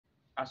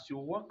as you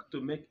work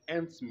to make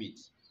ends meet,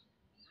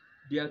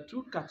 there are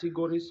two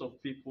categories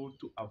of people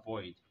to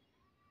avoid.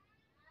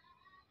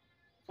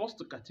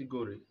 First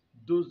category,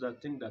 those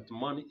that think that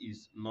money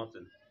is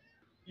nothing.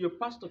 Your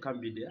pastor can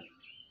be there,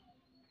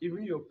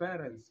 even your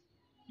parents,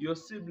 your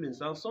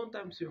siblings, and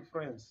sometimes your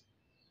friends.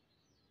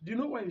 Do you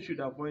know why you should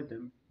avoid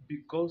them?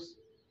 Because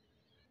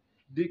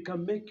they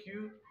can make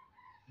you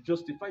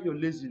justify your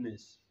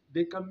laziness.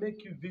 They can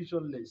make you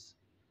visionless.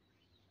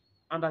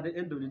 And at the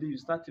end of the day, you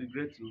start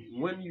regretting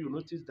when you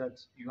notice that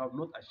you have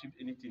not achieved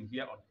anything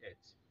here on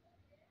earth.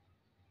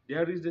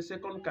 There is the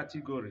second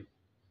category,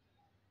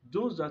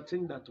 those that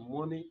think that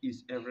money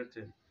is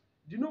everything.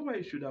 Do you know why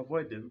you should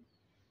avoid them?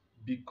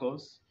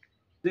 Because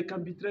they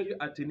can betray you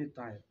at any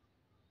time.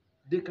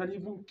 They can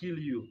even kill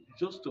you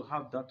just to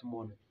have that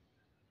money.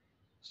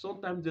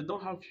 Sometimes they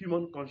don't have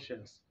human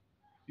conscience.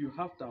 You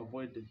have to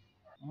avoid them.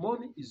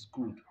 Money is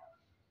good,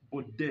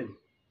 but then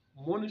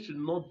money should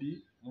not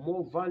be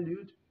more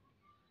valued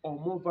or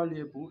more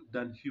valuable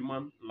than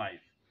human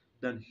life,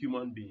 than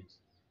human beings.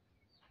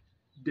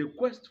 The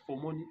quest for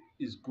money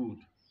is good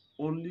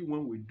only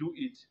when we do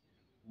it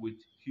with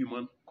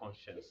human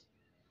conscience.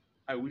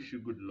 I wish you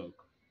good luck.